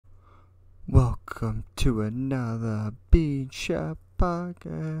Welcome to another Bean Shop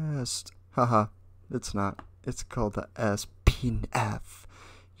podcast. Haha, it's not. It's called the SbeanF.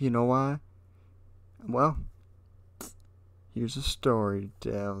 You know why? Well, here's a story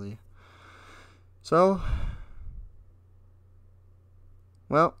to tell you. So,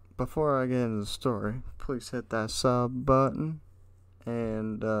 well, before I get into the story, please hit that sub button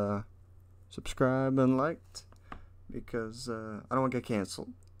and subscribe and like, because I don't want to get canceled.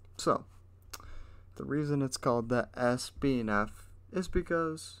 So, the reason it's called the SbeanF is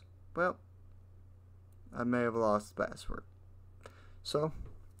because, well, I may have lost the password. So,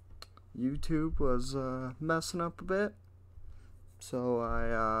 YouTube was messing up a bit. So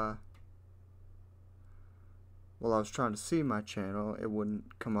I was trying to see my channel, it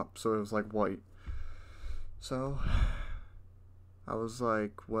wouldn't come up, so it was like white. So I was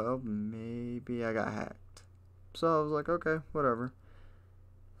like, well, maybe I got hacked. So I was like, okay, whatever.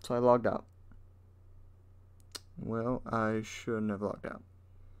 So I logged out. Well, I shouldn't have logged out.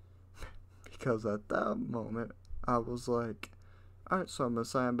 Because at that moment, I was like, alright, so I'm going to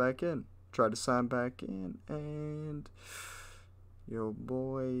sign back in. Tried to sign back in, and your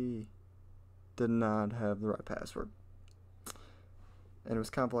boy did not have the right password. And it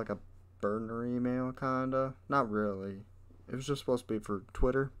was kind of like a burner email, kinda. Not really. It was just supposed to be for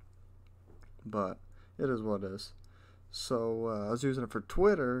Twitter. But it is what it is. So I was using it for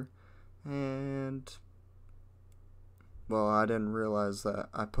Twitter, and well, I didn't realize that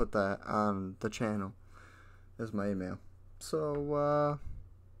I put that on the channel as my email. So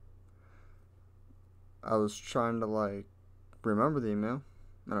I was trying to like remember the email,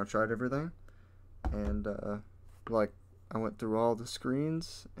 and I tried everything, and like I went through all the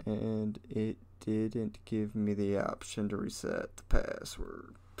screens, and it didn't give me the option to reset the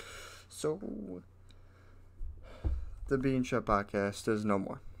password. So the Bean Shop podcast is no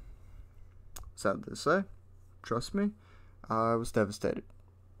more. Sad to say, trust me, I was devastated.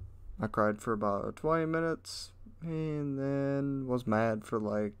 I cried for about 20 minutes, and then was mad for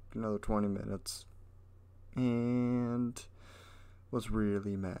like another 20 minutes, and was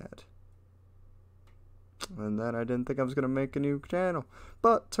really mad. And then I didn't think I was going to make a new channel,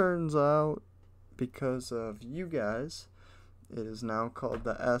 but turns out, because of you guys, it is now called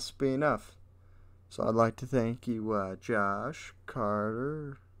the SbeanF. So I'd like to thank you, Josh,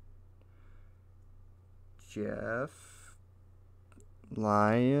 Carter, Jeff,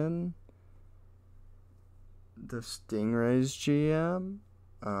 Lion, the Stingrays GM,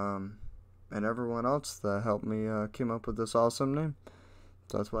 and everyone else that helped me came up with this awesome name.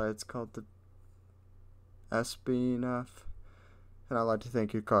 So that's why it's called the SbeanF. And I'd like to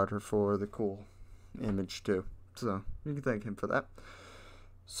thank you, Carter, for the cool image too. So you can thank him for that.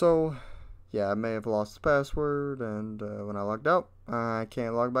 So yeah, I may have lost the password, and when I logged out, I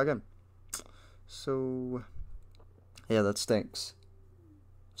can't log back in. So yeah, that stinks.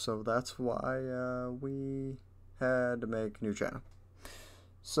 So that's why we had to make a new channel.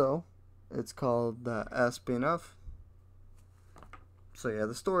 So it's called the SbeanF. So yeah,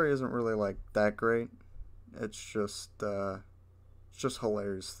 the story isn't really like that great. It's just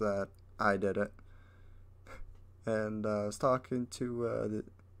hilarious that I did it. And I was talking to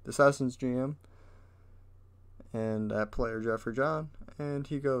the Assassin's GM and that player Jeffrey John, and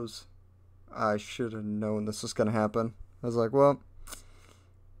he goes, I should have known this was going to happen. I was like, well,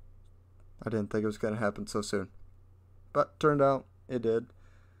 I didn't think it was going to happen so soon. But turned out it did.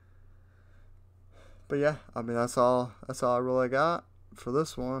 But yeah, I mean, that's all I really got for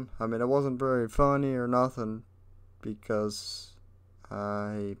this one. I mean, it wasn't very funny or nothing because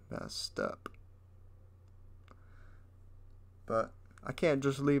I messed up. But I can't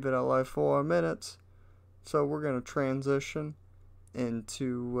just leave it at like 4 minutes. So we're going to transition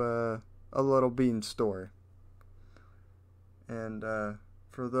into a little bean story. And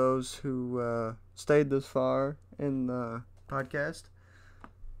for those who stayed this far in the podcast,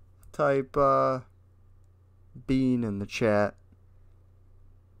 type bean in the chat,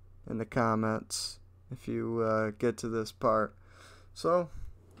 in the comments, if you get to this part. So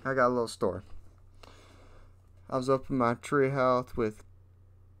I got a little story. I was up in my treehouse with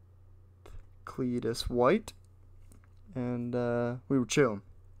Cletus White, and we were chilling.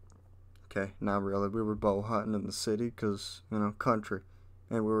 Okay, not really. We were bow hunting in the city because, country.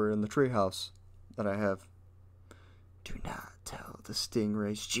 And we were in the treehouse that I have. Do not tell the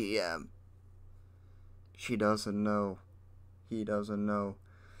Stingrays GM. She doesn't know. He doesn't know.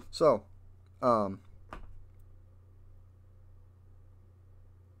 So, so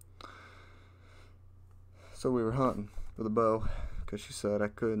we were hunting with a bow because she said I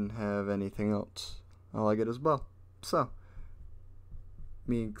couldn't have anything else. All I get is bow. So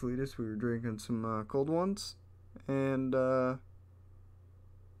me and Cletus, we were drinking some cold ones, and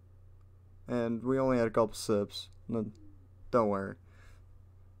we only had a couple sips. No, don't worry.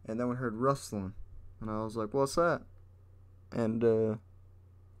 And then we heard rustling, and I was like, "What's that?" And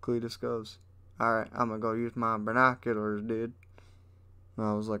Cletus goes, "All right, I'm gonna go use my binoculars, dude." And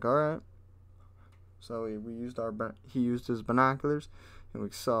I was like, "All right." So we used he used his binoculars, and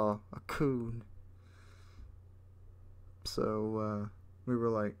we saw a coon. So we were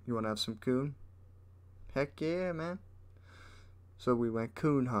like, "You want to have some coon?" Heck yeah, man. So we went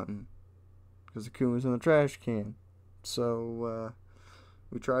coon hunting, because the coon was in the trash can. So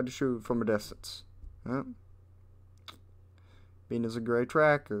we tried to shoot from a distance. Bean is a great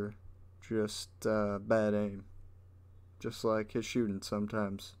tracker, just bad aim, just like his shooting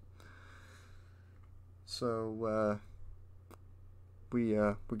sometimes. So we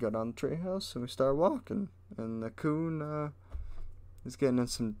got on the treehouse and we started walking, and the coon is getting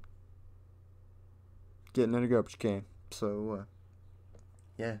in a garbage can. So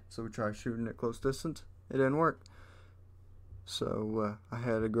yeah, so we tried shooting at close distance. It didn't work. So I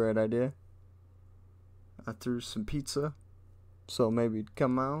had a great idea. I threw some pizza, so maybe it'd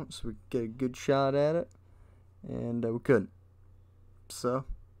come out, so we could get a good shot at it, and we couldn't. So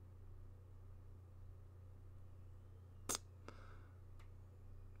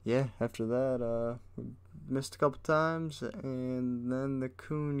yeah, after that, we missed a couple times, and then the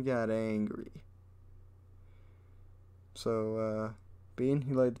coon got angry. So Bean,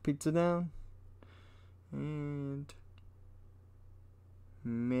 he laid the pizza down, and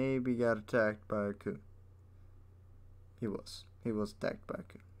maybe got attacked by a coon. He was attacked by a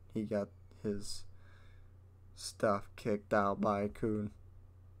coon. He got his stuff kicked out by a coon.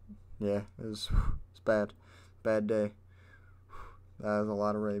 Yeah, it was bad day. That was a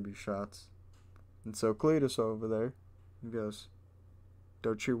lot of rabies shots. And so Cletus over there, he goes,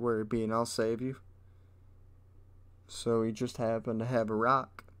 "Don't you worry, Bean, I'll save you." So he just happened to have a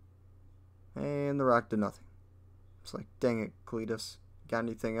rock, and the rock did nothing. It's like, dang it, Cletus, got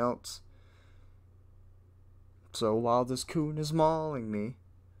anything else? So while this coon is mauling me,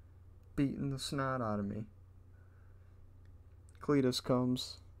 beating the snot out of me, Cletus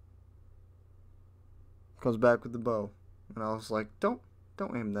comes back with the bow. And I was like, don't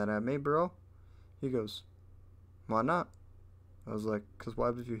aim that at me, bro. He goes, "Why not?" I was like, "'Cause why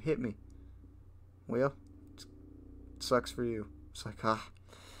would you hit me?" "Well, it sucks for you." It's like,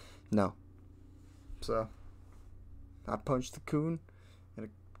 no. So I punched the coon, and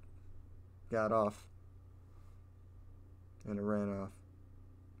it got off. And it ran off.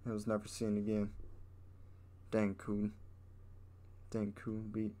 It was never seen again. Dang coon.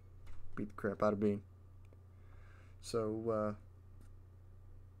 Beat the crap out of Bean. So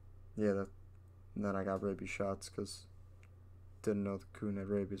yeah, then I got rabies shots, because didn't know the coon had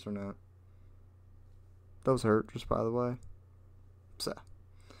rabies or not. Those hurt, just by the way. So,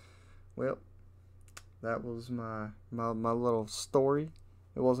 well, that was my little story.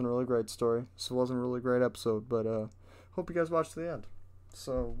 It wasn't a really great story, so it wasn't a really great episode, but hope you guys watched to the end.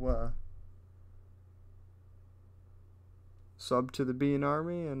 So sub to the Bean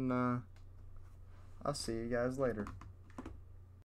Army, and I'll see you guys later.